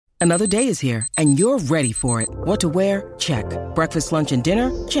Another day is here, and you're ready for it. What to wear? Check. Breakfast, lunch, and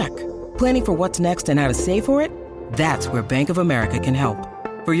dinner? Check. Planning for what's next and how to save for it? That's where Bank of America can help.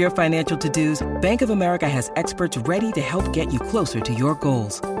 For your financial to-dos, Bank of America has experts ready to help get you closer to your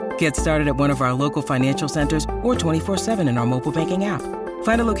goals. Get started at one of our local financial centers or 24/7 in our mobile banking app.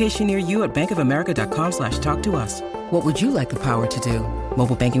 Find a location near you at bankofamerica.com/talktous. What would you like the power to do?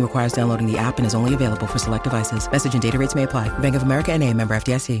 Mobile banking requires downloading the app and is only available for select devices. Message and data rates may apply. Bank of America N.A., member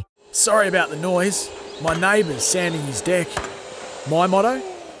FDIC. Sorry about the noise. My neighbour's sanding his deck. My motto?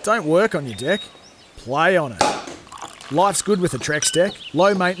 Don't work on your deck. Play on it. Life's good with a Trex deck.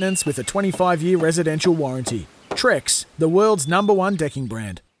 Low maintenance with a 25-year residential warranty. Trex, the world's #1 decking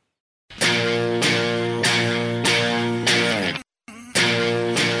brand.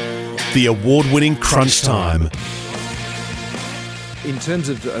 The award-winning Crunch Time. In terms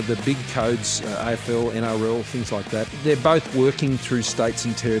of the big codes, AFL, NRL, things like that, they're both working through states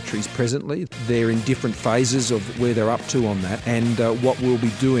and territories presently. They're in different phases of where they're up to on that, and what we'll be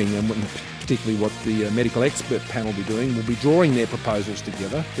doing, and particularly what the medical expert panel will be doing, will be drawing their proposals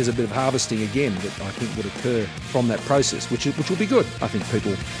together. There's a bit of harvesting again that I think would occur from that process, which will be good. I think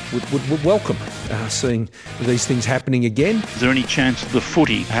people would welcome seeing these things happening again. Is there any chance of the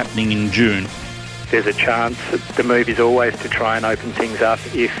footy happening in June? There's a chance. The move is always to try and open things up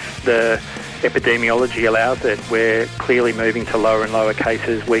if the epidemiology allows it. We're clearly moving to lower and lower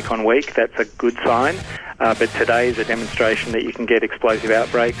cases week on week. That's a good sign. But today is a demonstration that you can get explosive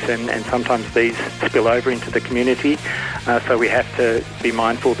outbreaks and sometimes these spill over into the community. So we have to be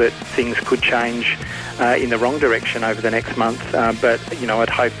mindful that things could change in the wrong direction over the next month. But, I'd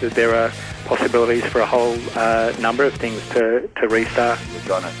hope that there are possibilities for a whole number of things to restart. We're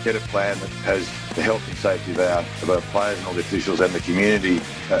going to get a plan that has the health and safety of our players and all the officials and the community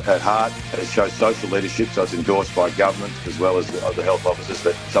at heart. It shows social leadership, so it's endorsed by government as well as the health officers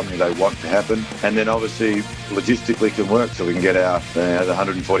that something they want to happen. And then obviously logistically can work so we can get our the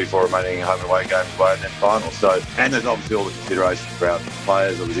 144 remaining home and away games away and then finals. So, and there's obviously all the considerations for our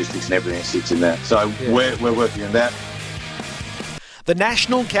players, the logistics and everything that sits in that. So we're working on that. The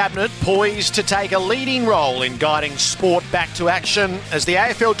National Cabinet poised to take a leading role in guiding sport back to action as the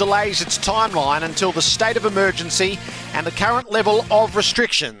AFL delays its timeline until the state of emergency and the current level of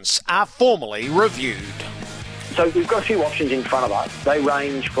restrictions are formally reviewed. So we've got a few options in front of us. They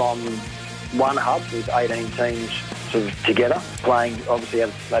range from one hub with 18 teams sort of together, playing obviously at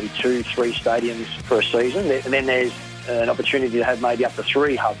maybe 2-3 stadiums for a season. And then there's an opportunity to have maybe up to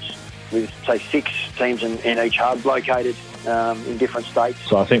 3 hubs with, say, 6 teams in each hub located in different states.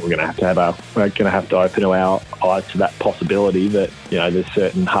 So I think we're going to have to open our eyes to that possibility that there's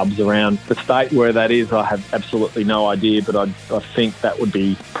certain hubs around the state where that is. I have absolutely no idea, but I think that would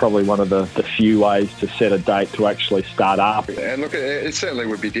be probably one of the few ways to set a date to actually start up. And look, it certainly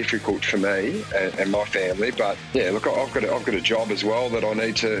would be difficult for me and my family, but yeah, look, I've got a job as well that I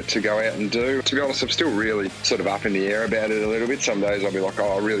need to go out and do. To be honest, I'm still really sort of up in the air about it a little bit. Some days I'll be like,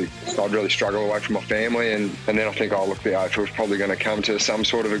 I'd really struggle away from my family, and then I think, look, the AFL's probably going to come to some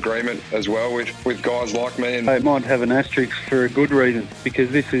sort of agreement as well with guys like me. And it might have an asterisk for a good reason, because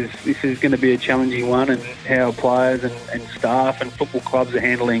this is going to be a challenging one, and how players and staff and football clubs are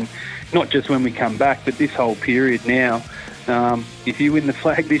handling not just when we come back, but this whole period now. If you win the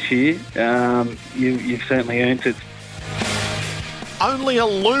flag this year, you've certainly earned it. Only a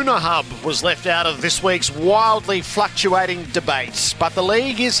lunar hub was left out of this week's wildly fluctuating debate, but the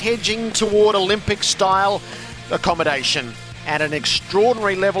league is hedging toward Olympic-style accommodation and an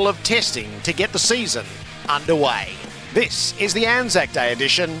extraordinary level of testing to get the season underway. This is the Anzac Day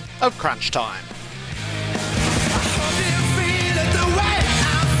edition of Crunch Time.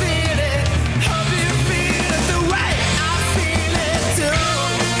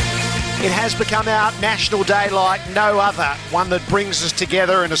 It has become our National Day like no other, one that brings us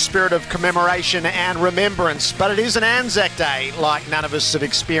together in a spirit of commemoration and remembrance. But it is an Anzac Day like none of us have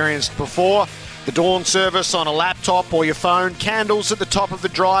experienced before. The dawn service on a laptop or your phone, candles at the top of the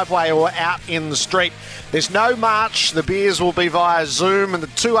driveway or out in the street. There's no march, the beers will be via Zoom and the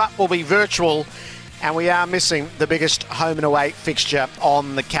 2-up will be virtual. And we are missing the biggest home and away fixture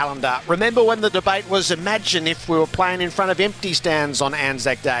on the calendar. Remember when the debate was, imagine if we were playing in front of empty stands on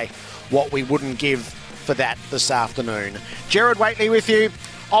Anzac Day, what we wouldn't give for that this afternoon. Gerard Whateley with you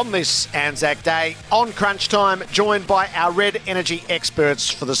on this Anzac Day on Crunch Time, joined by our Red Energy experts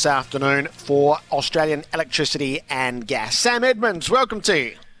for this afternoon for Australian Electricity and Gas. Sam Edmonds, welcome to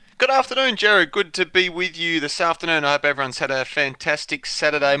you. Good afternoon, Jared. Good to be with you this afternoon. I hope everyone's had a fantastic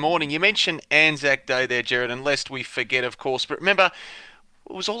Saturday morning. You mentioned Anzac Day there, Jared, and lest we forget, of course. But remember,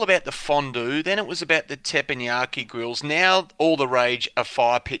 it was all about the fondue, then it was about the teppanyaki grills. Now all the rage are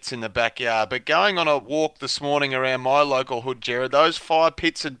fire pits in the backyard. But going on a walk this morning around my local hood, Jared, those fire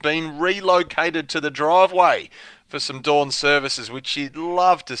pits had been relocated to the driveway for some dawn services, which you'd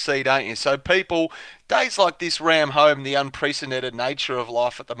love to see, don't you? So people, days like this ram home the unprecedented nature of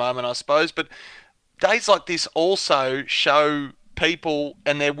life at the moment, I suppose, but days like this also show people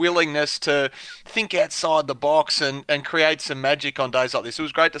and their willingness to think outside the box and create some magic on days like this. It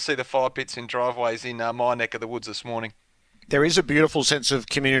was great to see the fire pits in driveways in my neck of the woods this morning. There is a beautiful sense of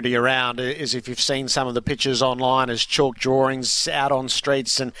community around, as if you've seen some of the pictures online as chalk drawings out on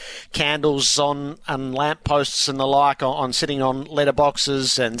streets and candles on lampposts and the like, on sitting on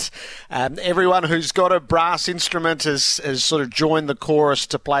letterboxes, and everyone who's got a brass instrument has sort of joined the chorus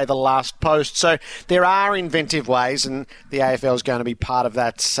to play the last post. So there are inventive ways, and the AFL is going to be part of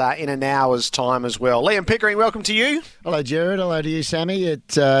that in an hour's time as well. Liam Pickering, welcome to you. Hello, Jared. Hello to you, Sammy.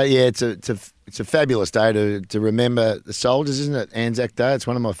 It's a fabulous day to remember the soldiers, isn't it? Anzac Day. It's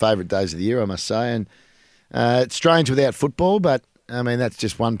one of my favourite days of the year, I must say. And it's strange without football, but I mean that's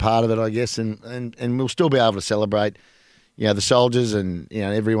just one part of it, I guess. And we'll still be able to celebrate, the soldiers and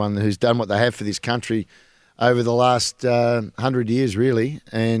everyone who's done what they have for this country over the last 100 years, really,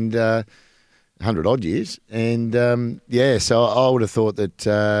 and 100 odd years. And so I would have thought that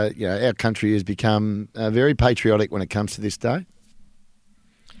our country has become very patriotic when it comes to this day.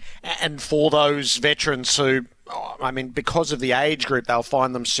 And for those veterans who, because of the age group, they'll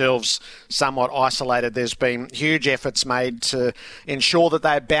find themselves somewhat isolated. There's been huge efforts made to ensure that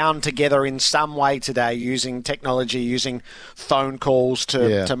they're bound together in some way today, using technology, using phone calls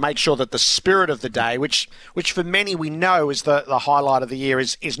to make sure that the spirit of the day, which for many we know is the highlight of the year,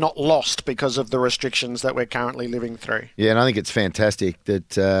 is not lost because of the restrictions that we're currently living through. Yeah, and I think it's fantastic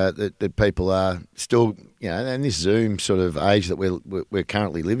that people are still, and this Zoom sort of age that we're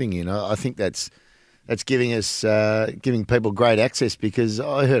currently living in, I think that's giving people great access, because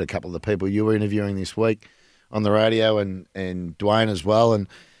I heard a couple of the people you were interviewing this week on the radio and Dwayne as well, and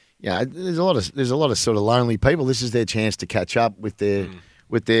there's a lot of sort of lonely people. This is their chance to catch up with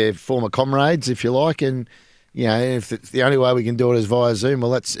their former comrades, if you like, and if the only way we can do it is via Zoom,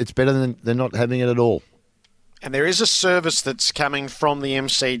 well, it's better than not having it at all. And there is a service that's coming from the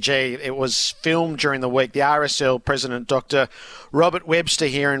MCG. It was filmed during the week. The RSL President, Dr. Robert Webster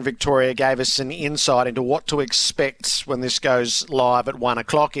here in Victoria, gave us an insight into what to expect when this goes live at 1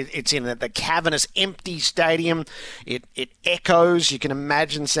 o'clock. It's in the cavernous, empty stadium. It echoes. You can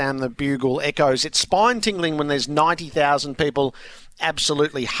imagine, Sam, the bugle echoes. It's spine-tingling when there's 90,000 people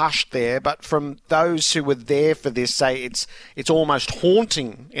absolutely hushed there, but from those who were there for this say it's almost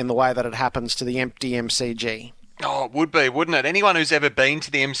haunting in the way that it happens to the empty MCG. Oh, it would be, wouldn't it? Anyone who's ever been to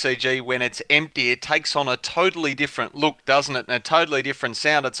the MCG, when it's empty, it takes on a totally different look, doesn't it? And a totally different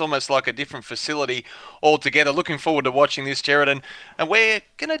sound. It's almost like a different facility altogether. Looking forward to watching this, Jared. And we're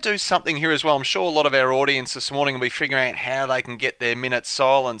going to do something here as well. I'm sure a lot of our audience this morning will be figuring out how they can get their minute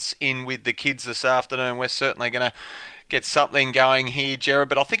silence in with the kids this afternoon. We're certainly going to get something going here, Jared,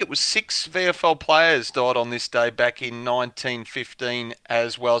 but I think it was 6 VFL players died on this day back in 1915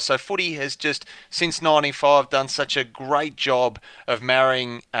 as well. So footy has just, since 95, done such a great job of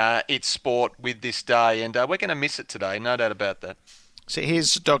marrying its sport with this day, and we're going to miss it today, no doubt about that. So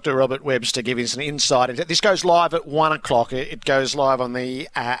here's Dr. Robert Webster giving us an insight into it. This goes live at 1 o'clock. It goes live on the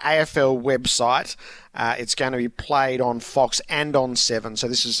AFL website. It's going to be played on Fox and on 7, so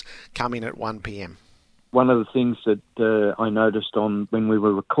this is coming at 1 p.m. One of the things that I noticed on when we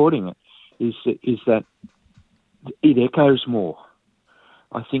were recording it is that it echoes more.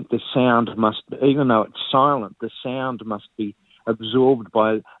 I think the sound must, even though it's silent, the sound must be absorbed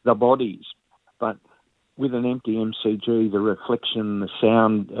by the bodies. But with an empty MCG, the reflection, the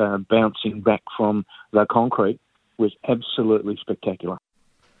sound bouncing back from the concrete was absolutely spectacular.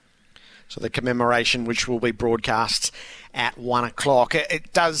 So the commemoration, which will be broadcast at 1 o'clock.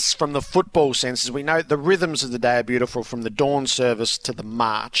 It does, from the football sense, as we know, the rhythms of the day are beautiful, from the dawn service to the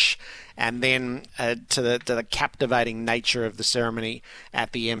march, and then to the captivating nature of the ceremony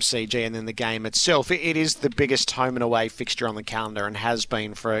at the MCG, and then the game itself. It is the biggest home and away fixture on the calendar, and has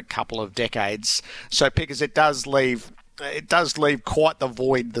been for a couple of decades. So, Pickers, it does leave quite the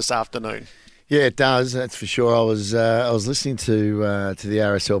void this afternoon. Yeah, it does. That's for sure. I was listening to the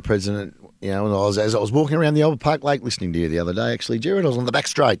RSL president, as I was walking around the Albert Park Lake listening to you the other day. Actually, Jared, I was on the back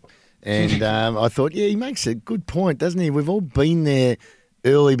straight, and I thought, he makes a good point, doesn't he? We've all been there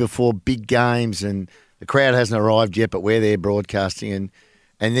early before big games, and the crowd hasn't arrived yet, but we're there broadcasting,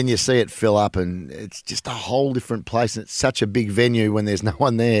 and then you see it fill up, and it's just a whole different place. And it's such a big venue when there's no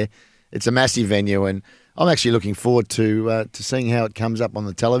one there. It's a massive venue, and I'm actually looking forward to seeing how it comes up on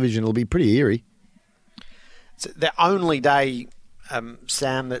the television. It'll be pretty eerie. It's the only day,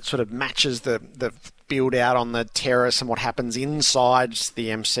 Sam, that sort of matches the build out on the terrace and what happens inside the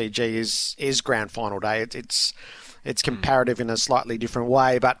MCG is grand final day. It's comparative in a slightly different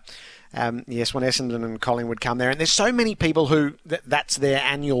way, but yes, when Essendon and Collingwood come there, and there's so many people who that's their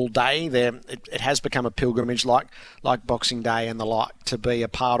annual day. It has become a pilgrimage like Boxing Day and the like to be a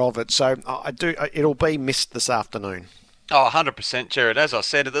part of it. So it'll be missed this afternoon. Oh, 100%, Jared. As I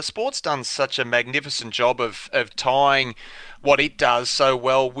said, the sport's done such a magnificent job of tying what it does so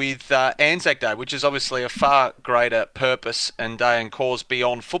well with Anzac Day, which is obviously a far greater purpose and day and cause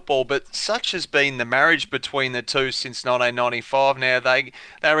beyond football. But such has been the marriage between the two since 1995. Now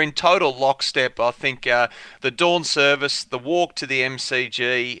they're in total lockstep. I think the dawn service, the walk to the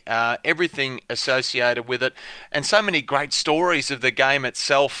MCG, everything associated with it, and so many great stories of the game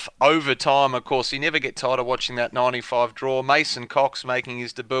itself over time. Of course, you never get tired of watching that 95 draw. Mason Cox making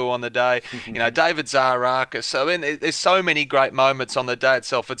his debut on the day. David Zaharakis. So there's so many great moments on the day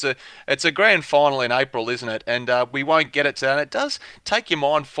itself. It's a grand final in April, isn't it? And we won't get it to that. And it does take your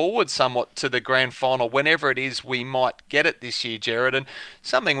mind forward somewhat to the grand final whenever it is we might get it this year, Jared. And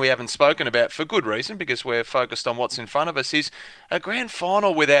something we haven't spoken about for good reason, because we're focused on what's in front of us, is a grand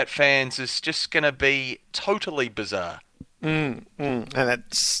final without fans is just going to be totally bizarre. And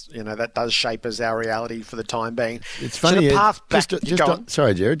that's that does shape as our reality for the time being. It's funny. So the path back.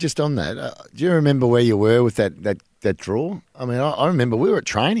 Sorry, Jared. Just on that, do you remember where you were with that draw? I mean, I remember we were at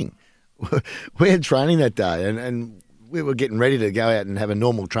training. We had training that day, and we were getting ready to go out and have a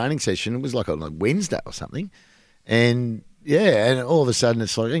normal training session. It was like on a Wednesday or something, and all of a sudden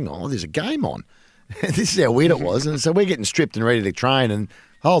it's like, oh, there's a game on. This is how weird it was, and so we're getting stripped and ready to train, and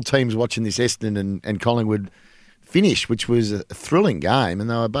the whole team's watching this Essendon and Collingwood finish, which was a thrilling game, and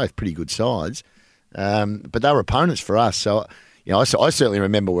they were both pretty good sides, but they were opponents for us. So, I certainly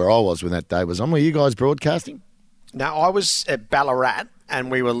remember where I was when that day was on. Were you guys broadcasting? No, I was at Ballarat,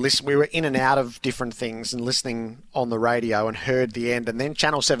 and we were in and out of different things and listening on the radio and heard the end, and then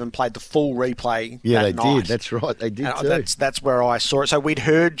Channel 7 played the full replay. Yeah, that they night. did. That's right, they did too. That's where I saw it. So we'd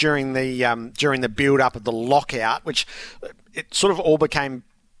heard during the build up of the lockout, which it sort of all became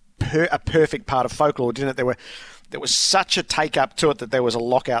a perfect part of folklore, didn't it? There was such a take-up to it that there was a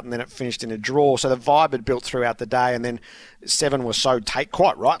lockout and then it finished in a draw. So the vibe had built throughout the day, and then Seven was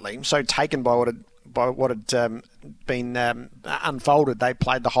quite rightly, so taken by what had been unfolded. They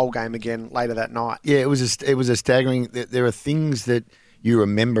played the whole game again later that night. Yeah, it was a staggering. There are things that you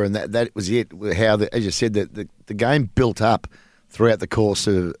remember, and that was it. How, as you said, the game built up throughout the course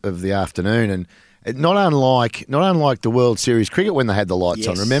of the afternoon, and not unlike the World Series cricket when they had the lights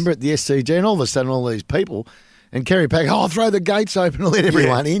on. Remember at the SCG, and all of a sudden all these people. And Kerry Pack, throw the gates open and let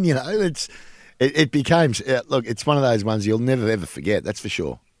everyone in. It became look. It's one of those ones you'll never ever forget. That's for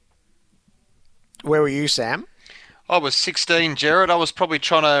sure. Where were you, Sam? I was 16, Jared. I was probably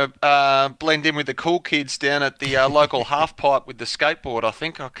trying to blend in with the cool kids down at the local half pipe with the skateboard. I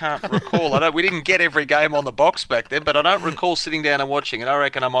think I can't recall. We didn't get every game on the box back then, but I don't recall sitting down and watching it. I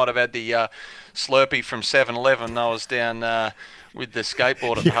reckon I might have had the Slurpee from 7-Eleven. I was down with the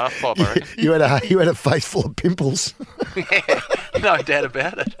skateboard at the half pipe, I reckon. You had a face full of pimples. Yeah, no doubt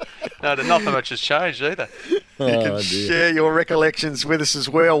about it. No, not that much has changed either. You can share your recollections with us as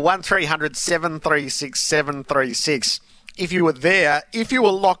well. 1300 736 736. If you were there, if you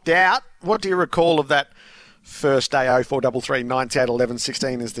were locked out, what do you recall of that first day? 0433 98 11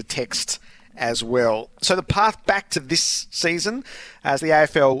 16 is the text as well. So the path back to this season, as the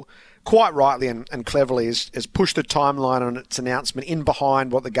AFL quite rightly and cleverly has pushed the timeline on its announcement in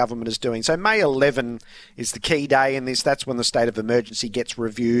behind what the government is doing. So May 11 is the key day in this. That's when the state of emergency gets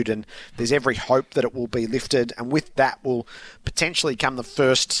reviewed, and there's every hope that it will be lifted. And with that will potentially come the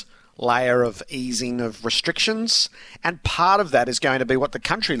first layer of easing of restrictions. And part of that is going to be what the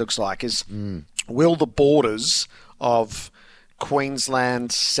country looks like, is will the borders of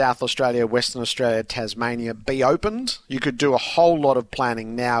Queensland, South Australia, Western Australia, Tasmania be opened? You could do a whole lot of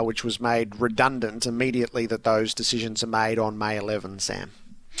planning now, which was made redundant immediately that those decisions are made on May 11, Sam.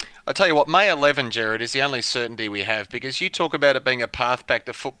 I tell you what, May 11, Jared, is the only certainty we have, because you talk about it being a path back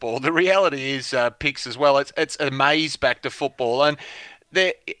to football. The reality is, Pix as well, it's a maze back to football, and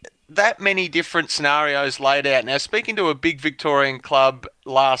there that many different scenarios laid out. Now, speaking to a big Victorian club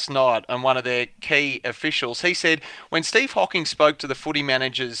last night and one of their key officials, he said when Steve Hocking spoke to the footy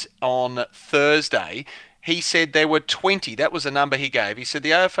managers on Thursday, he said there were 20. That was the number he gave. He said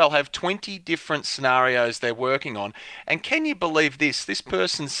the AFL have 20 different scenarios they're working on. And can you believe this? This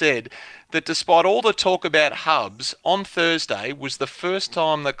person said that despite all the talk about hubs, on Thursday was the first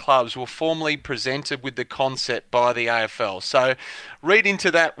time the clubs were formally presented with the concept by the AFL. So read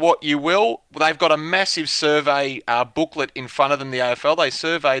into that what you will. They've got a massive survey booklet in front of them, the AFL. They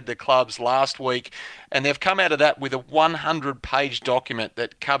surveyed the clubs last week, and they've come out of that with a 100-page document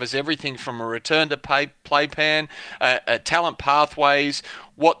that covers everything from a return to play plan, talent pathways,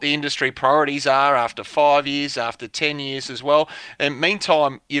 what the industry priorities are after 5 years, after 10 years as well. And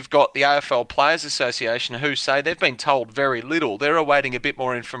meantime, you've got the AFL Players Association who say they've been told very little. They're awaiting a bit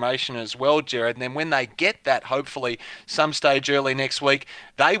more information as well, Jared. And then when they get that, hopefully some stage early next week,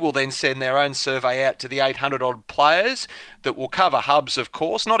 they will then send their own survey out to the 800-odd players that will cover hubs, of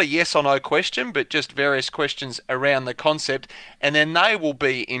course. Not a yes or no question, but just various questions around the concept. And then they will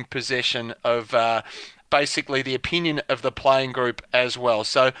be in possession of basically the opinion of the playing group as well.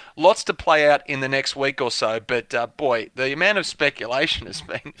 So lots to play out in the next week or so. But, boy, the amount of speculation has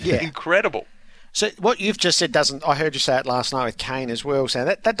been incredible. So what you've just said doesn't... I heard you say it last night with Kane as well, Sam.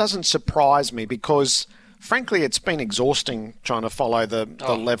 That doesn't surprise me because, frankly, it's been exhausting trying to follow the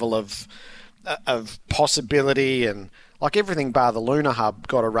level of possibility and... Like everything bar the Lunar Hub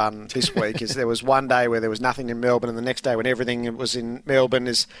got to run this week. Is there was one day where there was nothing in Melbourne and the next day when everything was in Melbourne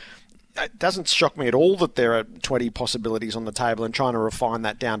is... It doesn't shock me at all that there are 20 possibilities on the table and trying to refine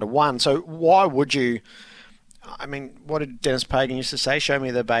that down to one. So why would you... I mean, what did Dennis Pagan used to say? Show me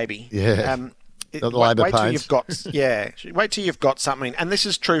the baby. Yeah. Wait till you've got wait till you've got something, and this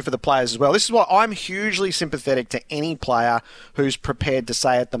is true for the players as well. This is why I'm hugely sympathetic to any player who's prepared to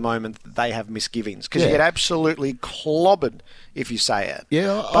say at the moment that they have misgivings, because you get absolutely clobbered if you say it.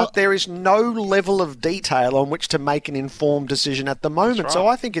 Yeah, but there is no level of detail on which to make an informed decision at the moment. Right. So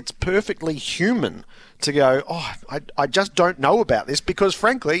I think it's perfectly human to go, I just don't know about this, because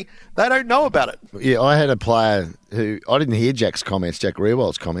frankly, they don't know about it. Yeah, I had a player who, I didn't hear Jack's comments, Jack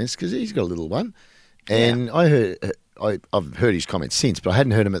Rewald's comments, because he's got a little one. And I've heard his comments since, but I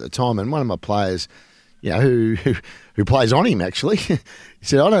hadn't heard him at the time. And one of my players, who plays on him actually, he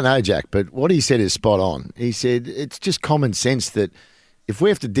said, I don't know, Jack, but what he said is spot on. He said, it's just common sense that if we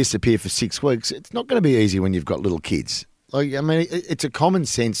have to disappear for 6 weeks, it's not going to be easy when you've got little kids. Like, I mean, it's a common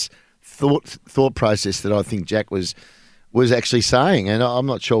sense thought process that I think Jack was actually saying, and I'm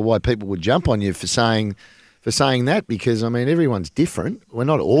not sure why people would jump on you for saying that, because I mean everyone's different. We're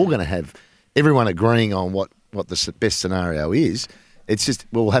not all going to have everyone agreeing on what the best scenario is. It's just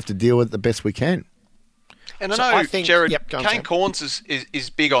we'll have to deal with it the best we can. And I know, Jared, Kane Corns is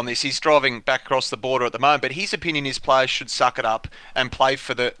big on this. He's driving back across the border at the moment, but his opinion is players should suck it up and play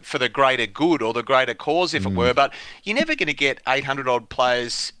for the greater good or the greater cause, if it were. But you're never going to get 800-odd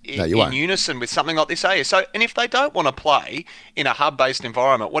players in unison with something like this, are you? So, and if they don't want to play in a hub-based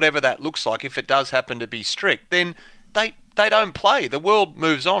environment, whatever that looks like, if it does happen to be strict, then they don't play. The world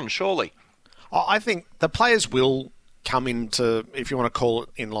moves on, surely. I think the players will come into, if you want to call it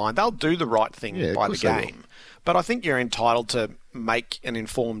in line, they'll do the right thing by the game. But I think you're entitled to make an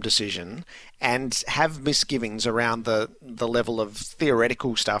informed decision and have misgivings around the level of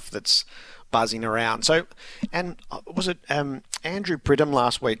theoretical stuff that's buzzing around. So, and was it Andrew Pridham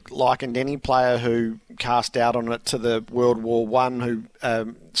last week likened any player who cast doubt on it to the World War I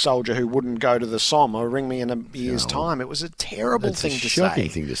soldier who wouldn't go to the Somme or ring me in a year's time? It was a terrible thing to say. It's a shocking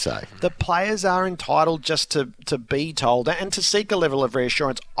thing to say. The players are entitled just to be told and to seek a level of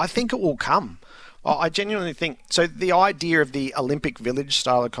reassurance. I think it will come. I genuinely think so. The idea of the Olympic Village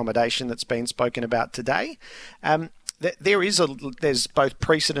style accommodation that's been spoken about today, there's both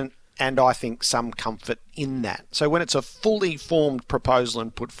precedent and I think some comfort in that. So when it's a fully formed proposal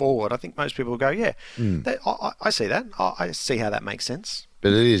and put forward, I think most people will go, I see that. I see how that makes sense.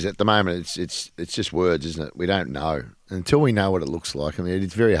 But it is at the moment. It's just words, isn't it? We don't know until we know what it looks like. I mean,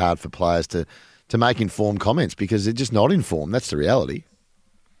 it's very hard for players to make informed comments because they're just not informed. That's the reality.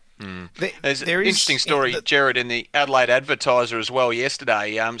 There's an interesting story, Jared, in the Adelaide Advertiser as well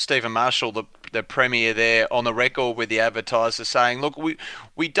yesterday. Stephen Marshall, the premier there, on the record with the Advertiser saying, look,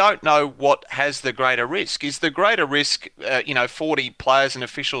 we don't know what has the greater risk. Is the greater risk, 40 players and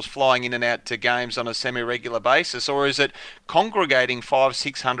officials flying in and out to games on a semi-regular basis, or is it congregating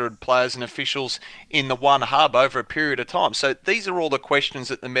 500-600 players and officials in the one hub over a period of time? So these are all the questions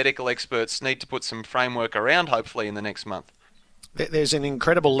that the medical experts need to put some framework around, hopefully, in the next month. There's an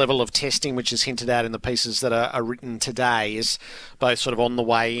incredible level of testing which is hinted at in the pieces that are written today, is both sort of on the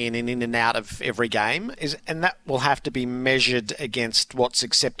way in and out of every game, and that will have to be measured against what's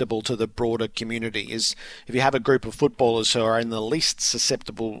acceptable to the broader community. Is if you have a group of footballers who are in the least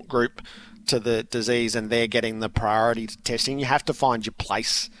susceptible group to the disease and they're getting the priority testing, you have to find your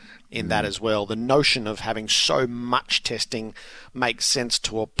place in that as well. The notion of having so much testing makes sense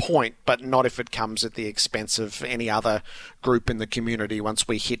to a point, but not if it comes at the expense of any other group in the community once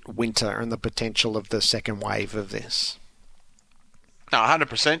we hit winter and the potential of the second wave of this. No,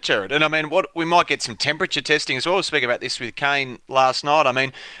 100%, Jared. And I mean, we might get some temperature testing as well. We were speaking about this with Kane last night. I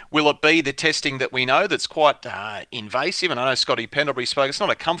mean, will it be the testing that we know that's quite invasive? And I know Scotty Pendlebury spoke. It's not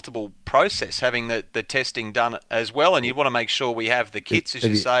a comfortable process having the testing done as well. And you want to make sure we have the kits, as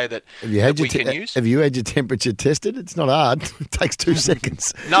you say, that we can use. Have you had your temperature tested? It's not hard. It takes 2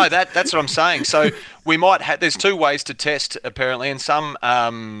 seconds. No, that's what I'm saying. So we might have. There's 2 ways to test apparently, and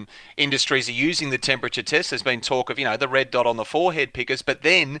some industries are using the temperature test. There's been talk of the red dot on the forehead pickers, but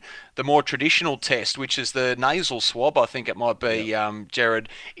then the more traditional test, which is the nasal swab, I think it might be, Jared,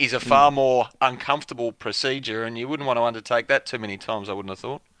 is a far more uncomfortable procedure, and you wouldn't want to undertake that too many times, I wouldn't have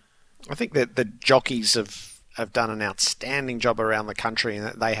thought. I think that the jockeys have done an outstanding job around the country, and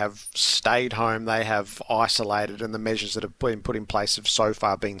that they have stayed home, they have isolated, and the measures that have been put in place have so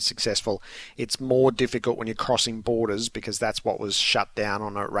far been successful. It's more difficult when you're crossing borders because that's what was shut down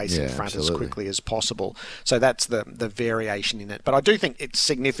on a racing front as quickly as possible. So that's the variation in it. But I do think it's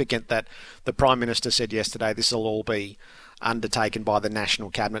significant that the Prime Minister said yesterday this will all be undertaken by the National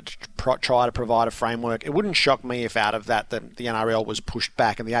Cabinet to try to provide a framework. It wouldn't shock me if out of that the NRL was pushed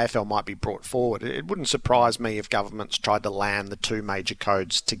back and the AFL might be brought forward. It wouldn't surprise me if governments tried to land the 2 major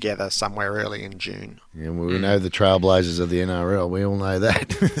codes together somewhere early in June. Yeah, we know the trailblazers of the NRL. We all know that.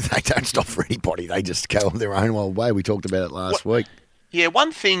 They don't stop for anybody. They just go on their own old way. We talked about it last week. Yeah,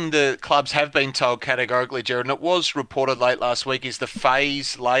 one thing the clubs have been told categorically, Jared, and it was reported late last week, is the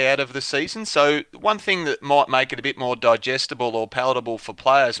phase layout of the season. So one thing that might make it a bit more digestible or palatable for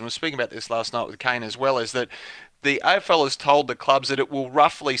players, and we were speaking about this last night with Kane as well, is that the AFL has told the clubs that it will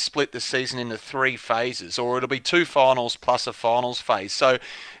roughly split the season into 3 phases, or it'll be 2 finals plus a finals phase. So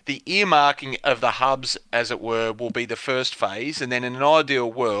the earmarking of the hubs, as it were, will be the first phase, and then in an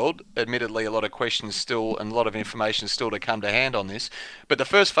ideal world, admittedly a lot of questions still and a lot of information still to come to hand on this, but the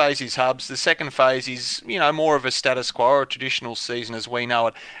first phase is hubs, the second phase is, more of a status quo or a traditional season as we know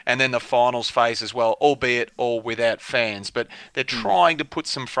it, and then the finals phase as well, albeit all without fans. But they're trying to put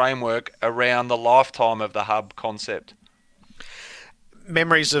some framework around the lifetime of the hub concept.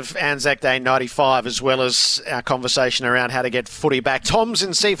 Memories of Anzac Day 95, as well as our conversation around how to get footy back. Tom's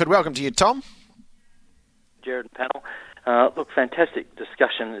in Seaford. Welcome to you, Tom. Jared and panel. Look, fantastic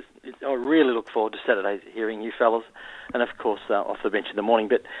discussion. I really look forward to Saturday's hearing you fellas, and of course off the bench in the morning.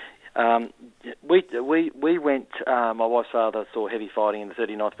 But we went. My wife's father saw heavy fighting in the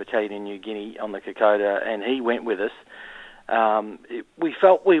 39th Battalion in New Guinea on the Kokoda, and he went with us. We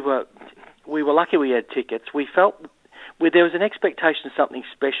felt we were lucky we had tickets. We felt there was an expectation something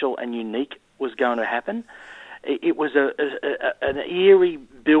special and unique was going to happen. It was an eerie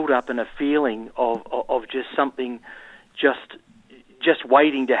build-up and a feeling of just something just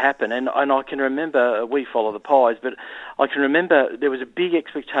waiting to happen. And I can remember, we follow the Pies, but I can remember there was a big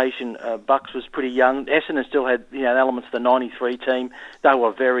expectation. Bucks was pretty young. Essendon still had elements of the 93 team. They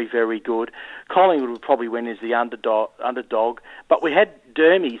were very, very good. Collingwood would probably win as the underdog. But we had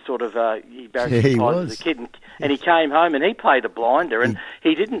Dermy sort of, he was as a kid, and he came home and he played a blinder, and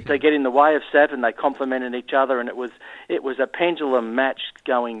he didn't get in the way of Sav, and they complemented each other, and it was a pendulum match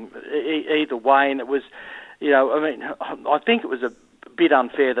going either way, and it was, I think it was a bit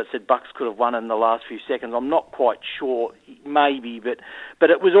unfair that said Bucks could have won in the last few seconds. I'm not quite sure, maybe, but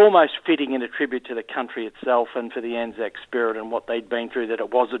it was almost fitting in a tribute to the country itself and for the Anzac spirit and what they'd been through, that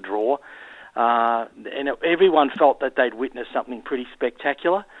it was a draw. Everyone felt that they'd witnessed something pretty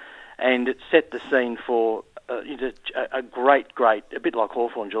spectacular, and it set the scene for a great, a bit like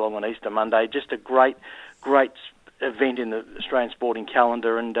Hawthorn Geelong on Easter Monday, just a great event in the Australian sporting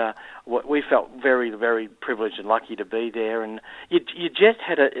calendar, and we felt very, very privileged and lucky to be there, and you just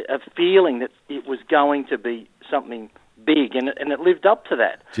had a feeling that it was going to be something big, and it lived up to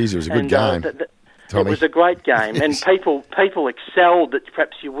that. Jeez, it was a good game. It was a great game, and people excelled that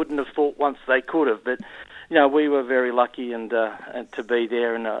perhaps you wouldn't have thought once they could have, but we were very lucky and to be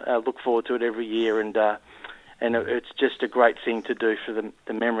there, and I look forward to it every year, and it's just a great thing to do for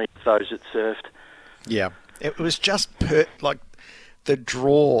the memory of those it served. Yeah, it was just like the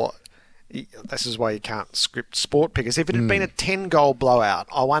draw. This is why you can't script sport pickers. If it had been a 10-goal blowout,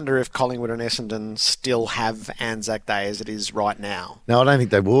 I wonder if Collingwood and Essendon still have Anzac Day as it is right now. No, I don't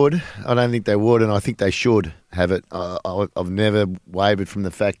think they would. And I think they should have it. I've never wavered from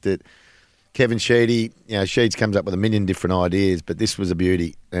the fact that Kevin Sheedy, Sheeds comes up with a million different ideas, but this was a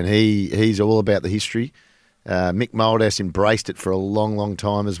beauty. And he's all about the history. Mick Mouldas embraced it for a long, long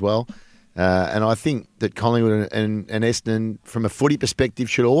time as well. And I think that Collingwood and Essendon, from a footy perspective,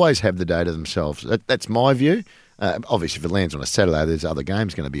 should always have the day to themselves. That's my view. Obviously, if it lands on a Saturday, there's other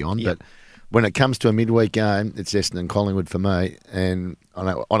games going to be on. Yep. But when it comes to a midweek game, it's Essendon and Collingwood for me. And I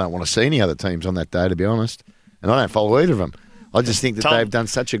don't want to see any other teams on that day, to be honest. And I don't follow either of them. I just think that they've done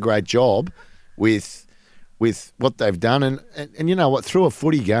such a great job with what they've done. And you know what? Through a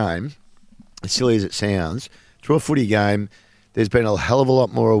footy game, as silly as it sounds, through a footy game, there's been a hell of a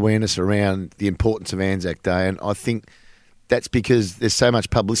lot more awareness around the importance of Anzac Day, and I think that's because there's so much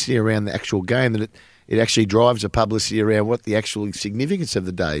publicity around the actual game that it actually drives the publicity around what the actual significance of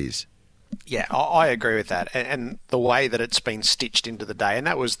the day is. Yeah, I agree with that, and the way that it's been stitched into the day, and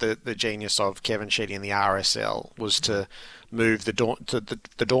that was the genius of Kevin Sheedy and the RSL, was to move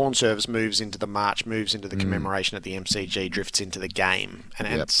the dawn service moves into the march, moves into the commemoration at the MCG, drifts into the game, and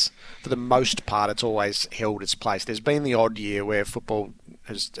it's, for the most part, it's always held its place. There's been the odd year where football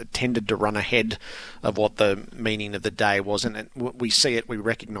has tended to run ahead of what the meaning of the day was, and we see it, we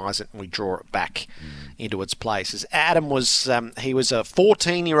recognise it, and we draw it back into its place. As Adam was, he was a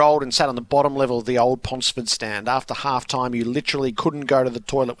 14-year-old and sat on the bottom level of the old Ponsford stand. After half-time, you literally couldn't go to the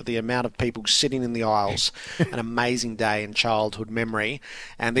toilet with the amount of people sitting in the aisles. An amazing day in childhood memory.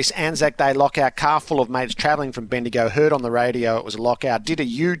 And this Anzac Day lockout, car full of mates travelling from Bendigo, heard on the radio it was a lockout, did a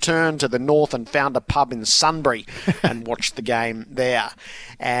U-turn to the north and found a pub in Sunbury and watched the game there.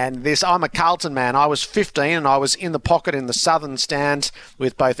 And I'm a Carlton man. I was 15 and I was in the pocket in the southern stand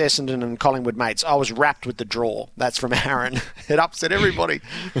with both Essendon and Collingwood mates. I was wrapped with the draw. That's from Aaron. It upset everybody.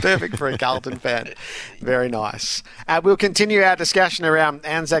 Perfect for a Carlton fan. Very nice. We'll continue our discussion around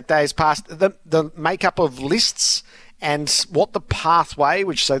Anzac Days past, the makeup of lists and what the pathway,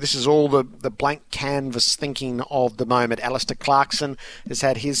 so this is all the blank canvas thinking of the moment. Alistair Clarkson has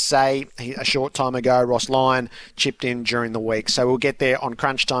had his say a short time ago. Ross Lyon chipped in during the week. So we'll get there on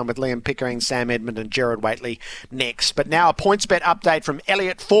Crunch Time with Liam Pickering, Sam Edmund and Gerard Whateley next. But now a PointsBet update from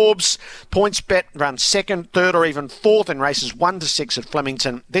Elliot Forbes. PointsBet runs second, third or even fourth in races 1 to 6 at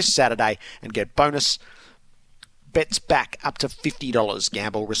Flemington this Saturday and get bonus bets back up to $50.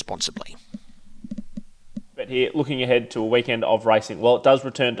 Gamble responsibly. Here, looking ahead to a weekend of racing. Well, it does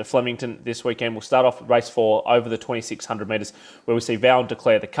return to Flemington this weekend. We'll start off with race 4 over the 2,600 metres, where we see Val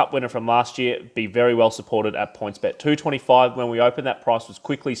Declare, the Cup winner from last year, be very well supported at PointsBet. $2.25 when we opened. That price was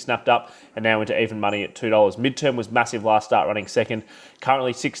quickly snapped up and now into even money at $2. Midterm was massive last start, running second.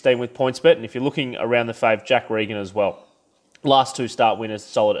 Currently 16 with PointsBet, and if you're looking around the fave, Jack Regan as well. Last 2 start winners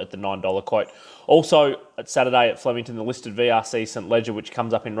solid at the $9 quote. Also, at Saturday at Flemington, the listed VRC St Ledger, which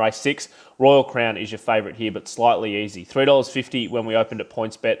comes up in race 6. Royal Crown is your favourite here, but slightly easy. $3.50 when we opened at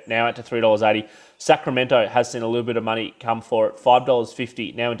PointsBet, now out to $3.80. Sacramento has seen a little bit of money come for it.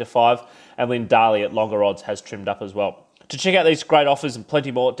 $5.50, now into $5. And Lynn Darley at longer odds has trimmed up as well. To check out these great offers and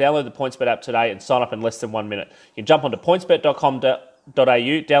plenty more, download the PointsBet app today and sign up in less than 1 minute. You can jump onto pointsbet.com.au,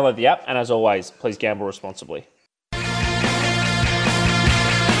 download the app, and as always, please gamble responsibly.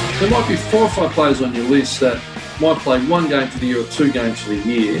 There might be 4 or 5 players on your list that might play 1 game for the year or 2 games for the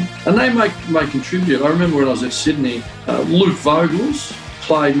year, and they may contribute. I remember when I was at Sydney, Luke Vogels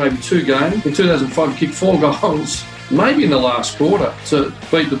played maybe 2 games. In 2005, he kicked 4 goals, maybe in the last quarter, to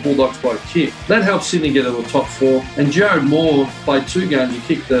beat the Bulldogs by a kick. That helped Sydney get to the top 4. And Jared Moore played 2 games. He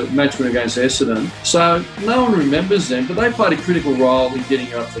kicked the match win against Essendon. So no one remembers them, but they played a critical role in getting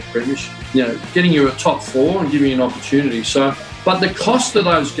you up for the premiership. You know, getting you a top 4 and giving you an opportunity. But the cost of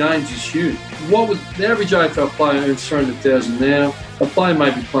those games is huge. What would the average AFL player earns $300,000 now? A player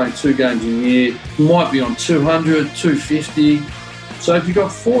may be playing 2 games a year, might be on $200, $250. So if you've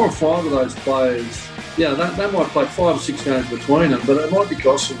got 4 or 5 of those players, they might play 5 or 6 games between them, but it might be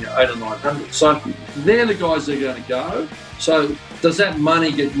costing you $800 or $900. So they're the guys that are going to go. So does that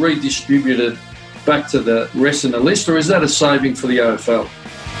money get redistributed back to the rest of the list, or is that a saving for the AFL?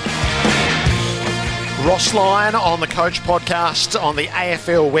 Ross Lyon on the Coach Podcast on the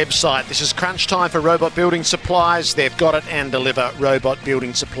AFL website. This is crunch time for Robot Building Supplies. They've got it and deliver.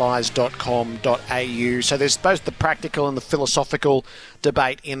 robotbuildingsupplies.com.au. So there's both the practical and the philosophical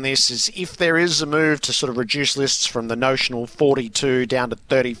debate in this. Is if there is a move to sort of reduce lists from the notional 42 down to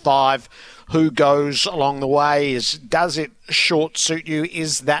 35, who goes along the way? Does it short suit you?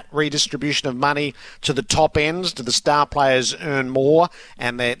 Is that redistribution of money to the top ends? Do the star players earn more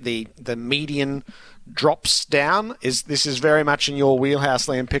and the median drops down? This is very much in your wheelhouse,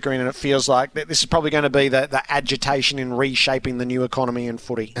 Liam Pickering, and it feels like that this is probably going to be the agitation in reshaping the new economy in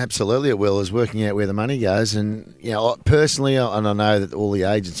footy. Absolutely it will, is working out where the money goes. And personally, and I know that all the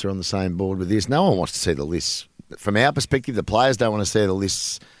agents are on the same board with this, no one wants to see the lists. From our perspective, the players don't want to see the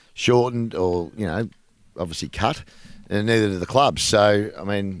lists shortened or, obviously cut, and neither do the clubs. So, I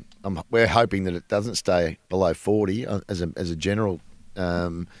mean, we're hoping that it doesn't stay below 40 as a general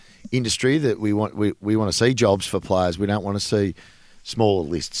industry. That we want to see jobs for players. We don't want to see smaller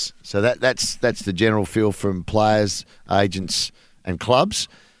lists. So that's the general feel from players, agents, and clubs.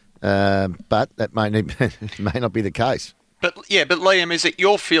 But that may not be the case. But Liam, is it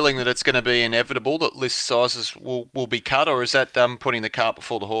your feeling that it's going to be inevitable that list sizes will be cut, or is that putting the cart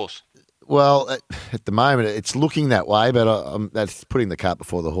before the horse? Well, at the moment, it's looking that way, but that's putting the cart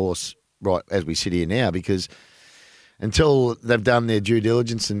before the horse right as we sit here now, because until they've done their due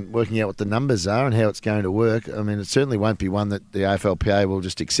diligence and working out what the numbers are and how it's going to work, I mean, it certainly won't be one that the AFLPA will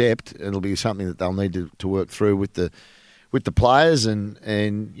just accept. It'll be something that they'll need to work through with the players and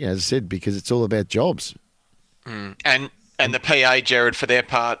you know, as I said, because it's all about jobs. And the PA, Jared, for their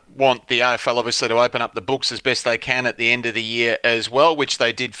part, want the AFL obviously to open up the books as best they can at the end of the year as well, which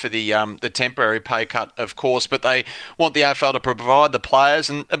they did for the temporary pay cut, of course. But they want the AFL to provide the players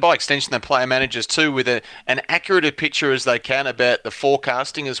and by extension the player managers too with an accurate picture as they can about the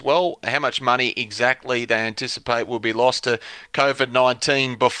forecasting as well, how much money exactly they anticipate will be lost to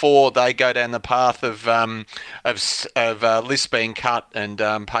COVID-19 before they go down the path of lists being cut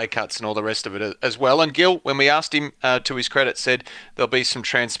and pay cuts and all the rest of it as well. And Gil, when we asked him to his credit, said there'll be some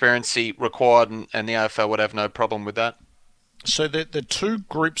transparency required and the AFL would have no problem with that. So the two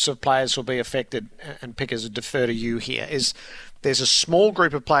groups of players will be affected, and Pickers, defer to you here, is there's a small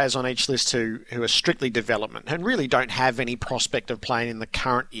group of players on each list who are strictly development and really don't have any prospect of playing in the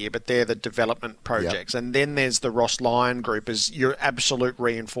current year, but they're the development projects. Yep. And then there's the Ross Lyon group as your absolute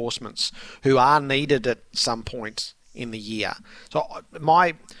reinforcements who are needed at some point in the year. So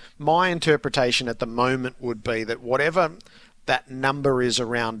my interpretation at the moment would be that whatever that number is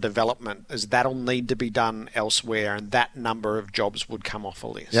around development, is that'll need to be done elsewhere, and that number of jobs would come off a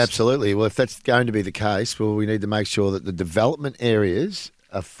list. Yeah, absolutely. Well, if that's going to be the case, well, we need to make sure that the development areas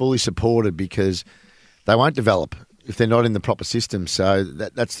are fully supported, because they won't develop if they're not in the proper system. So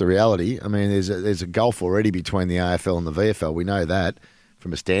that's the reality. I mean, there's a gulf already between the AFL and the VFL. We know that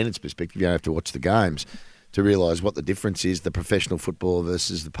from a standards perspective. You don't have to watch the games to realise what the difference is, the professional footballer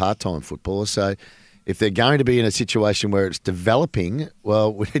versus the part-time footballer. So if they're going to be in a situation where it's developing,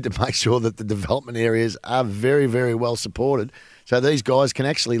 well, we need to make sure that the development areas are very, very well supported so these guys can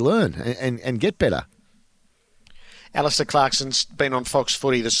actually learn and get better. Alistair Clarkson's been on Fox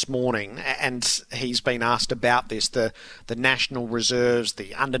Footy this morning, and he's been asked about this, the national reserves,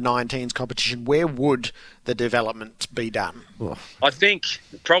 the under-19s competition. Where would the development be done? I think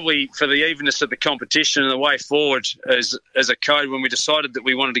probably for the evenness of the competition and the way forward as a code, when we decided that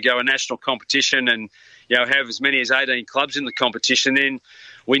we wanted to go a national competition and have as many as 18 clubs in the competition, then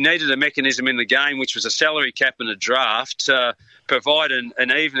we needed a mechanism in the game, which was a salary cap and a draft, to provide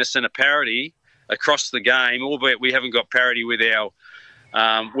an evenness and a parity across the game, albeit we haven't got parity with our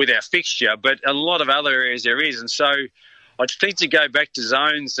fixture, but a lot of other areas there is. And so I think to go back to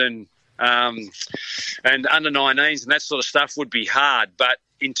zones and under-19s and that sort of stuff would be hard. But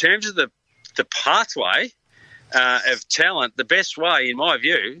in terms of the pathway of talent, the best way, in my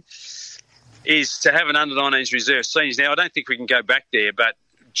view, is to have an under-19s reserve seniors. Now, I don't think we can go back there, but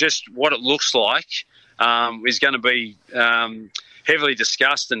just what it looks like is going to be heavily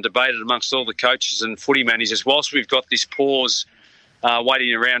discussed and debated amongst all the coaches and footy managers whilst we've got this pause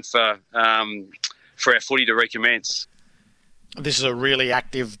waiting around for our footy to recommence. This is a really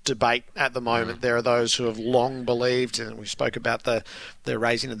active debate at the moment. There are those who have long believed, and we spoke about the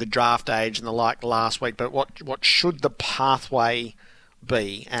raising of the draft age and the like last week, but what should the pathway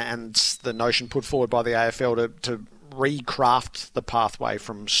be? And the notion put forward by the AFL to recraft the pathway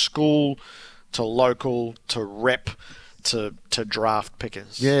from school to local to rep to draft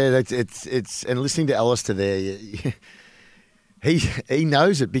pickers. Yeah, it's and listening to Alistair there, he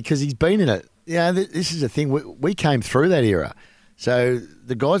knows it because he's been in it. Yeah, this is the thing. We came through that era. So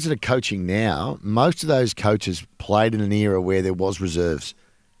the guys that are coaching now, most of those coaches played in an era where there was reserves.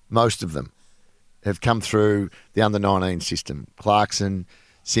 Most of them have come through the under-19 system. Clarkson,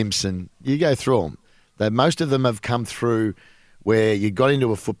 Simpson, you go through them. Most of them have come through where you got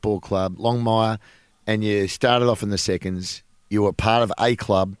into a football club, Longmire, and you started off in the seconds. You were part of a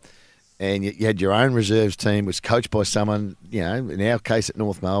club, and you had your own reserves team, was coached by someone, in our case at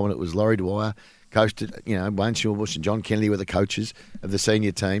North Melbourne, it was Laurie Dwyer, coached at, Wayne Shawbush and John Kennedy were the coaches of the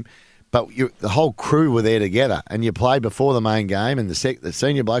senior team. But the whole crew were there together, and you played before the main game, and the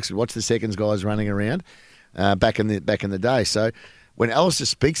senior blokes would watch the seconds guys running around back in the day. So when Alistair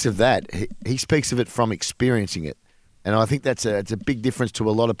speaks of that, he speaks of it from experiencing it. And I think it's a big difference to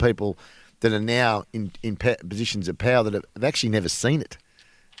a lot of people that are now in positions of power that have actually never seen it.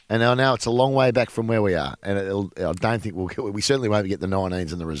 And I know it's a long way back from where we are, and I don't think we certainly won't get the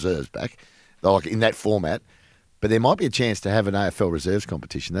 19s and the reserves back, like in that format. But there might be a chance to have an AFL reserves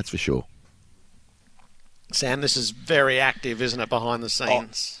competition, that's for sure. Sam, this is very active, isn't it, behind the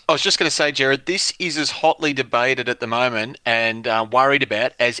scenes? I was just going to say, Jared, this is as hotly debated at the moment and worried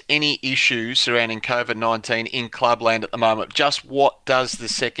about as any issue surrounding COVID-19 in clubland at the moment. Just what does the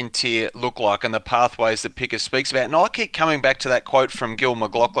second tier look like and the pathways that Pickers speaks about? And I keep coming back to that quote from Gil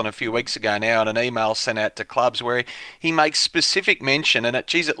McLaughlin a few weeks ago now in an email sent out to clubs where he makes specific mention, and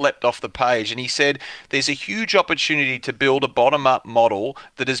it leapt off the page, and he said there's a huge opportunity to build a bottom-up model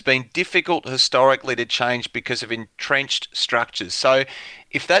that has been difficult historically to change because of entrenched structures. So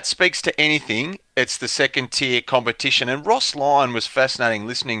if that speaks to anything, it's the second tier competition. And Ross Lyon was fascinating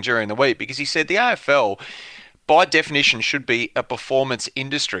listening during the week because he said the AFL by definition should be a performance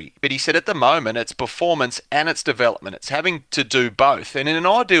industry. But he said at the moment it's performance and it's development. It's having to do both. And in an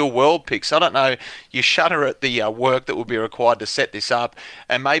ideal world, Picks, I don't know, you shudder at the work that will be required to set this up.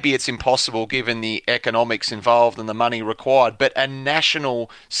 And maybe it's impossible given the economics involved and the money required. But a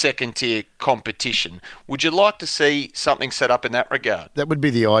national second tier competition, would you like to see something set up in that regard? That would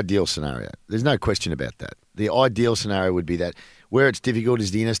be the ideal scenario. There's no question about that. The ideal scenario would be that. Where it's difficult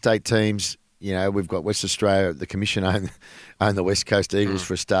is the interstate teams. You know, we've got West Australia, the Commission own the West Coast Eagles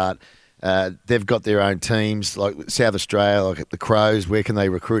for a start. They've got their own teams, like South Australia, like the Crows. Where can they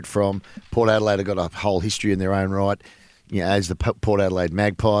recruit from? Port Adelaide have got a whole history in their own right, you know, as the Port Adelaide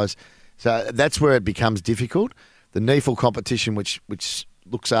Magpies. So that's where it becomes difficult. The NEAFL competition, which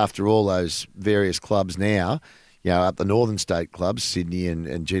looks after all those various clubs now, you know, up the northern state clubs, Sydney and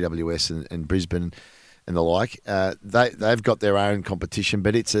GWS and Brisbane and the like, they've got their own competition,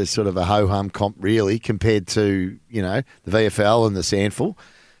 but it's a sort of a ho-hum comp really compared to, you know, the VFL and the SANFL.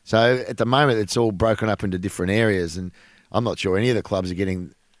 So at the moment it's all broken up into different areas, and I'm not sure any of the clubs are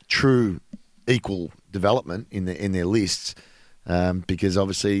getting true equal development in their lists because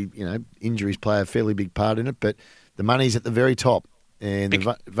obviously, you know, injuries play a fairly big part in it, but the money's at the very top and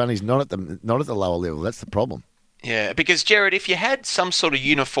the money's not at the lower level. That's the problem. Yeah, because, Jared, if you had some sort of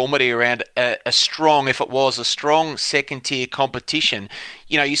uniformity around a strong second-tier competition,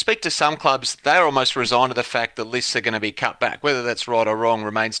 you know, you speak to some clubs, they're almost resigned to the fact that lists are going to be cut back. Whether that's right or wrong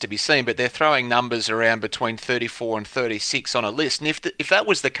remains to be seen, but they're throwing numbers around between 34 and 36 on a list. And if that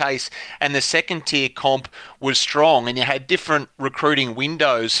was the case and the second-tier comp was strong and you had different recruiting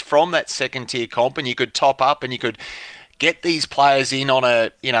windows from that second-tier comp and you could top up and you could get these players in on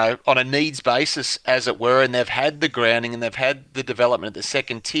a needs basis, as it were, and they've had the grounding and they've had the development at the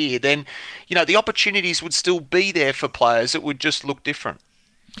second tier, then, you know, the opportunities would still be there for players. It would just look different.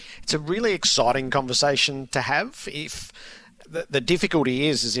 It's a really exciting conversation to have. If the difficulty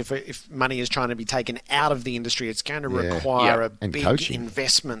is if money is trying to be taken out of the industry, it's going to require a big coaching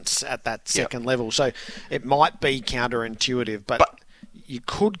investments at that second level. So it might be counterintuitive, but you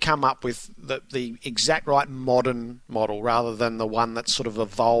could come up with the exact right modern model rather than the one that's sort of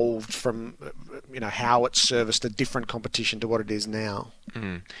evolved from, you know, how it's serviced a different competition to what it is now.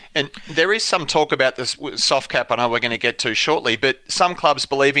 Mm. And there is some talk about this soft cap I know we're going to get to shortly, but some clubs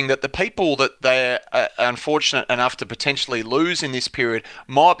believing that the people that they're unfortunate enough to potentially lose in this period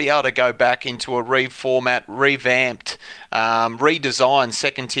might be able to go back into a reformat, revamped, redesigned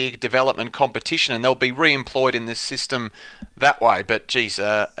second-tier development competition, and they'll be re-employed in this system that way. But, geez,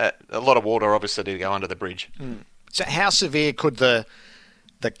 a lot of water obviously to go under the bridge. Mm. So how severe could the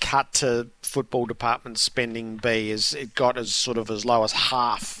cut to football department spending be? Is it got as sort of as low as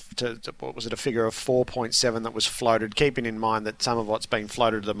half to what was it, a figure of 4.7 that was floated, keeping in mind that some of what's being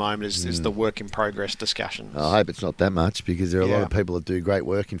floated at the moment is the work in progress discussions? I hope it's not that much because there are a lot of people that do great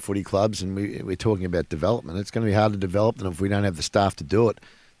work in footy clubs, and we're talking about development. It's going to be hard to develop them if we don't have the staff to do it.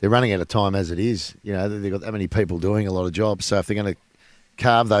 They're running out of time as it is. You know, they've got that many people doing a lot of jobs, so if they're going to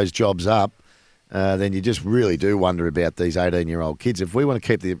carve those jobs up, then you just really do wonder about these 18-year-old kids. If we want to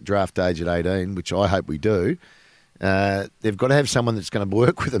keep the draft age at 18, which I hope we do, they've got to have someone that's going to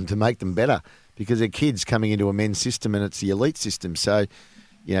work with them to make them better because they're kids coming into a men's system and it's the elite system. So,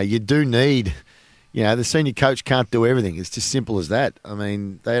 you know, you do need, you know, the senior coach can't do everything. It's just simple as that. I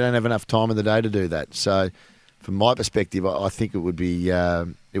mean, they don't have enough time in the day to do that. So, from my perspective, I think it would be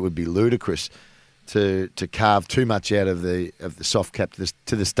ludicrous to carve too much out of the soft cap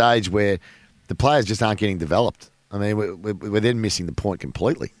to the stage where the players just aren't getting developed. I mean, we're then missing the point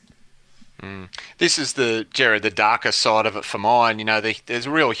completely. Mm. This is the darker side of it for mine. You know, there's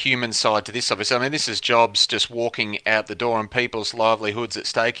a real human side to this, obviously. I mean, this is jobs just walking out the door and people's livelihoods at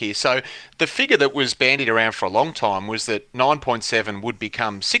stake here. So the figure that was bandied around for a long time was that 9.7 would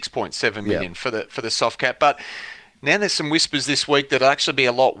become 6.7 million for the soft cap. But Now there's some whispers this week that it'll actually be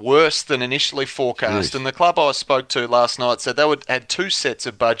a lot worse than initially forecast. Yes. And the club I spoke to last night said they would had two sets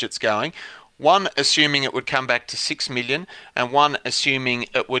of budgets going. One assuming it would come back to 6 million and one assuming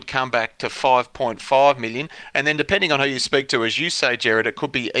it would come back to 5.5 million. And then depending on who you speak to, as you say, Jared, it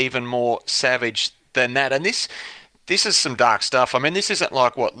could be even more savage than that. And this is some dark stuff. I mean, this isn't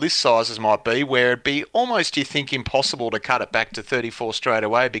like what list sizes might be, where it'd be almost, you think, impossible to cut it back to 34 straight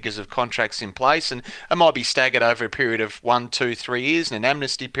away because of contracts in place, and it might be staggered over a period of 1, 2, 3 years and an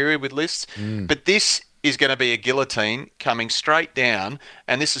amnesty period with lists. But this is going to be a guillotine coming straight down,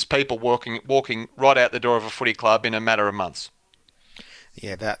 and this is people walking right out the door of a footy club in a matter of months.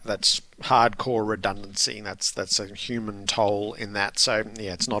 Yeah, that's hardcore redundancy. That's a human toll in that. So,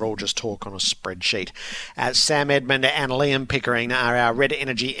 yeah, it's not all just talk on a spreadsheet. Sam Edmund and Liam Pickering are our Red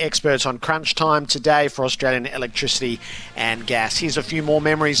Energy experts on crunch time today for Australian electricity and gas. Here's a few more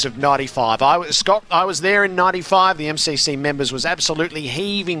memories of 95. I was there in 95. The MCC members was absolutely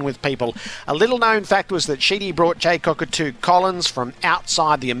heaving with people. A little known fact was that Sheedy brought Jay Cockatoo Collins from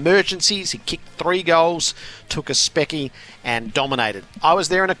outside the emergencies. He kicked 3 goals, took a specky and dominated. I was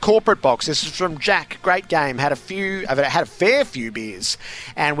there in a corporate box. This is from Jack. Great game. Had a fair few beers.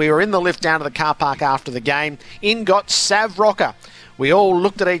 And we were in the lift down to the car park after the game. In got Sav Rocker. We all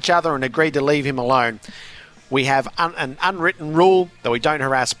looked at each other and agreed to leave him alone. We have an unwritten rule that we don't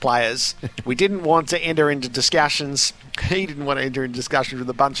harass players. We didn't want to enter into discussions. He didn't want to enter into discussions with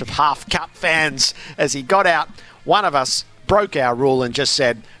a bunch of half-cut fans. As he got out, one of us broke our rule and just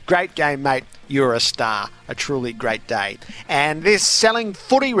said, "Great game, mate. You're a star." A truly great day. And this selling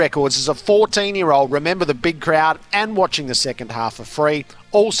footy records as a 14-year-old. Remember the big crowd and watching the second half for free.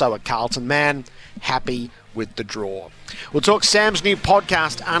 Also a Carlton man. Happy with the draw. We'll talk Sam's new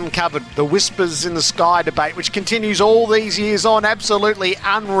podcast, Uncovered, the Whispers in the Sky debate, which continues all these years on, absolutely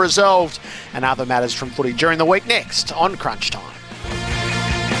unresolved, and other matters from footy during the week next on Crunch Time.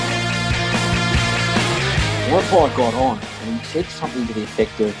 What if I got on and he said something to the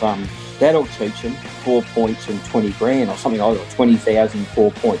effect of, that'll teach him 4 points and 20 grand or something like that, 20,000,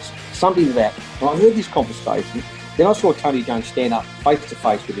 4 points, something to that. When I heard this conversation, then I saw Tony Jones stand up face to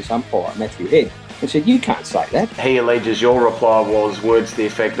face with his umpire, Matthew Head, and said, "You can't say that." He alleges your reply was words to the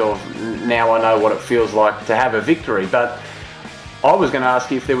effect of, "Now I know what it feels like to have a victory." But I was going to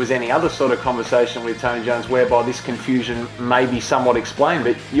ask you if there was any other sort of conversation with Tony Jones whereby this confusion may be somewhat explained,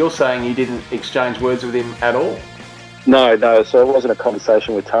 but you're saying you didn't exchange words with him at all? No, so it wasn't a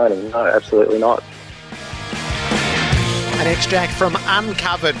conversation with Tony. No, absolutely not. An extract from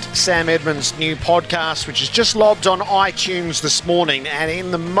Uncovered, Sam Edmund's new podcast, which is just lobbed on iTunes this morning, and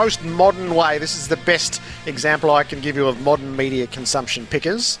in the most modern way. This is the best example I can give you of modern media consumption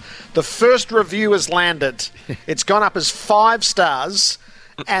pickers. The first review has landed. It's gone up as 5 stars,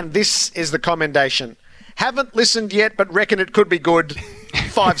 and this is the commendation. Haven't listened yet, but reckon it could be good.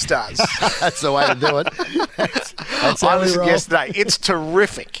 5 stars. That's the way to do it. That's I listened yesterday. It's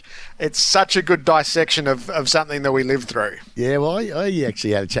terrific. It's such a good dissection of something that we lived through. Yeah, well, I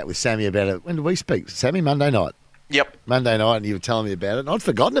actually had a chat with Sammy about it. When did we speak? Sammy, Monday night? Yep. Monday night, and you were telling me about it. And I'd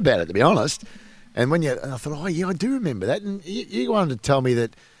forgotten about it, to be honest. And I thought, oh, yeah, I do remember that. And you wanted to tell me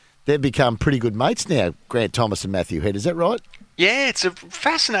that they've become pretty good mates now, Grant Thomas and Matthew Head. Is that right? Yeah, it's a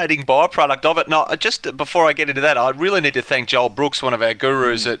fascinating byproduct of it. No, just before I get into that, I really need to thank Joel Brooks, one of our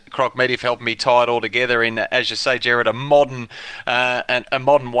gurus at Croc Media, for helping me tie it all together in, as you say, Jared, a modern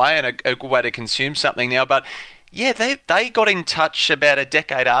way and a good way to consume something now. But yeah, they got in touch about a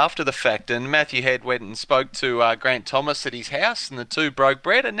decade after the fact, and Matthew Head went and spoke to Grant Thomas at his house, and the two broke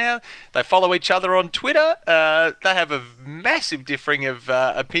bread, and now they follow each other on Twitter. They have a massive differing of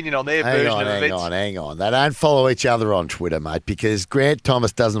opinion on their version of events. Hang on. They don't follow each other on Twitter, mate, because Grant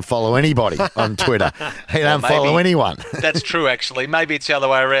Thomas doesn't follow anybody on Twitter. He don't follow anyone. That's true, actually. Maybe it's the other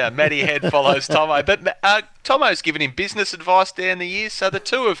way around. Matty Head follows Tomo, but Tomo's given him business advice down the years, so the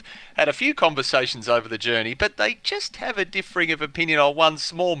two have had a few conversations over the journey, but they just have a differing of opinion on one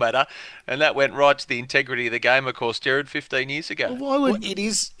small matter, and that went right to the integrity of the game, of course, Jared, 15 years ago. Well,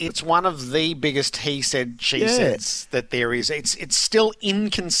 it's one of the biggest he said, she says that there is. It's still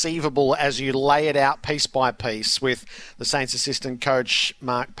inconceivable as you lay it out piece by piece with the Saints assistant coach,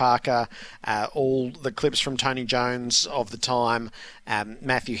 Mark Parker, all the clips from Tony Jones of the time,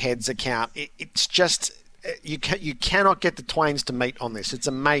 Matthew Head's account. It's just... You cannot get the twains to meet on this. It's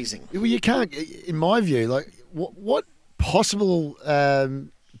amazing. Well, you can't, in my view. Like, what possible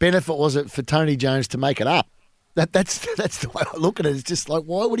benefit was it for Tony Jones to make it up? That's the way I look at it. It's just like,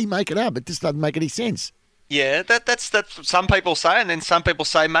 why would he make it up? It just doesn't make any sense. Yeah, that's what some people say, and then some people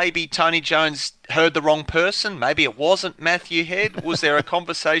say maybe Tony Jones heard the wrong person. Maybe it wasn't Matthew Head. Was there a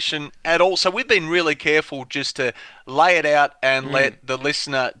conversation at all? So we've been really careful just to lay it out and let the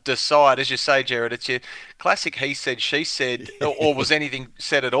listener decide. As you say, Jared, it's your classic he said, she said, or was anything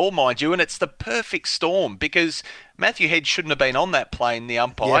said at all, mind you, and it's the perfect storm because Matthew Head shouldn't have been on that plane, the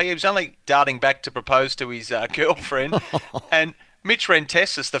umpire. Yeah. He was only darting back to propose to his girlfriend, and Mitch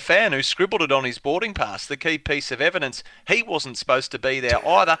Rentessis, the fan who scribbled it on his boarding pass, the key piece of evidence, he wasn't supposed to be there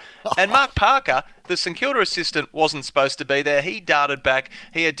either. And Mark Parker, the St Kilda assistant, wasn't supposed to be there. He darted back.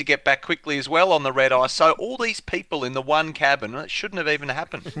 He had to get back quickly as well on the red eye. So all these people in the one cabin, it shouldn't have even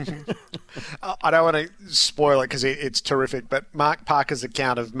happened. I don't want to spoil it because it's terrific, but Mark Parker's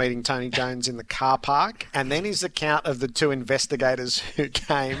account of meeting Tony Jones in the car park and then his account of the two investigators who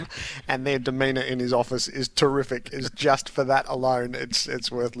came and their demeanour in his office is terrific. Is just for that alone.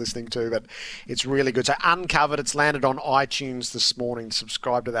 It's worth listening to, but it's really good. So Uncovered, it's landed on iTunes this morning.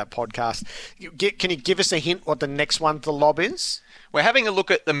 Subscribe to that podcast. Can you give us a hint what the next one to the lob is? We're having a look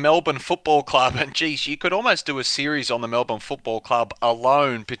at the Melbourne Football Club, and geez, you could almost do a series on the Melbourne Football Club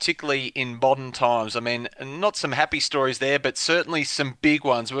alone, particularly in modern times. I mean, not some happy stories there, but certainly some big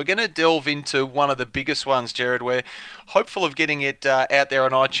ones. We're going to delve into one of the biggest ones, Jared. We're hopeful of getting it out there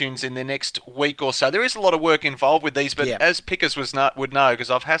on iTunes in the next week or so. There is a lot of work involved with these, but as Pickers would know, because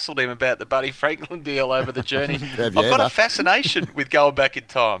I've hassled him about the Buddy Franklin deal over the journey, I've got a fascination with going back in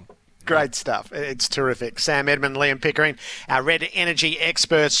time. Great stuff. It's terrific. Sam Edmund, Liam Pickering, our Red Energy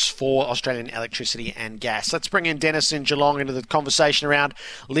experts for Australian electricity and gas. Let's bring in Dennis in Geelong into the conversation around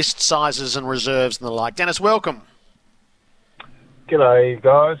list sizes and reserves and the like. Dennis, welcome. G'day,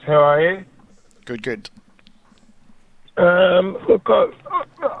 guys. How are you? Good. Look, I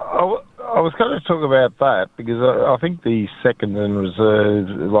was going to talk about that because I think the second and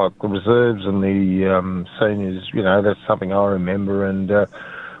reserves, like the reserves and the seniors, that's something I remember, and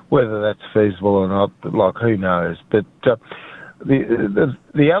whether that's feasible or not, like, who knows? But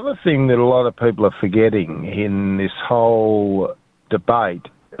the other thing that a lot of people are forgetting in this whole debate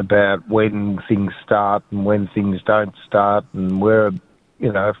about when things start and when things don't start and where,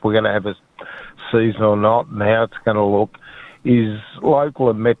 if we're going to have a season or not and how it's going to look, is local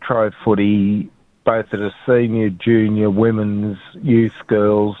and metro footy, both at a senior, junior, women's, youth,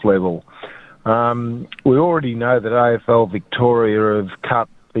 girls level. We already know that AFL Victoria have cut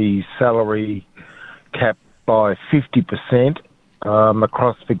the salary cap by 50%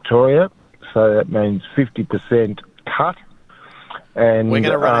 across Victoria, so that means 50% cut. And we're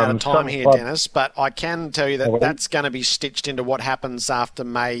going to run out of time here, Dennis, but I can tell you that that's going to be stitched into what happens after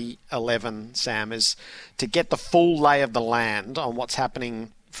May 11, Sam, is to get the full lay of the land on what's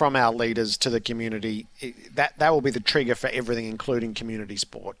happening from our leaders to the community. That will be the trigger for everything, including community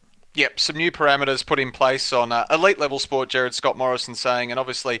sport. Yep, some new parameters put in place on elite level sport, Jared Scott Morrison saying, and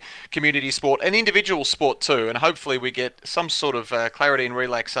obviously community sport and individual sport too, and hopefully we get some sort of clarity and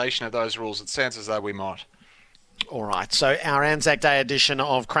relaxation of those rules. It sounds as though we might. All right, so our Anzac Day edition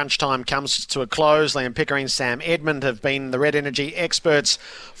of Crunch Time comes to a close. Liam Pickering, Sam Edmund have been the Red Energy experts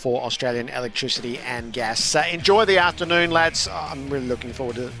for Australian electricity and gas. Enjoy the afternoon, lads. I'm really looking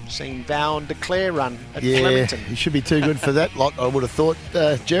forward to seeing Val and Declare run at Flemington. Yeah, you should be too good for that, like I would have thought,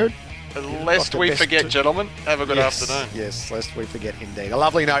 Jared. Lest we forget, gentlemen. Have a good afternoon. Yes, lest we forget indeed. A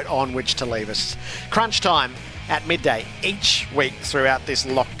lovely note on which to leave us. Crunch Time at midday each week throughout this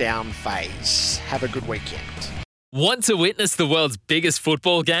lockdown phase. Have a good weekend. Want to witness the world's biggest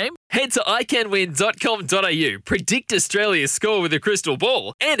football game? Head to iCanWin.com.au, predict Australia's score with a crystal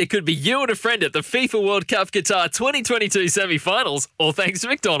ball, and it could be you and a friend at the FIFA World Cup Qatar 2022 semi-finals, all thanks to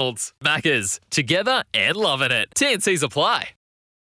McDonald's. Maccas, together and loving it. TNCs apply.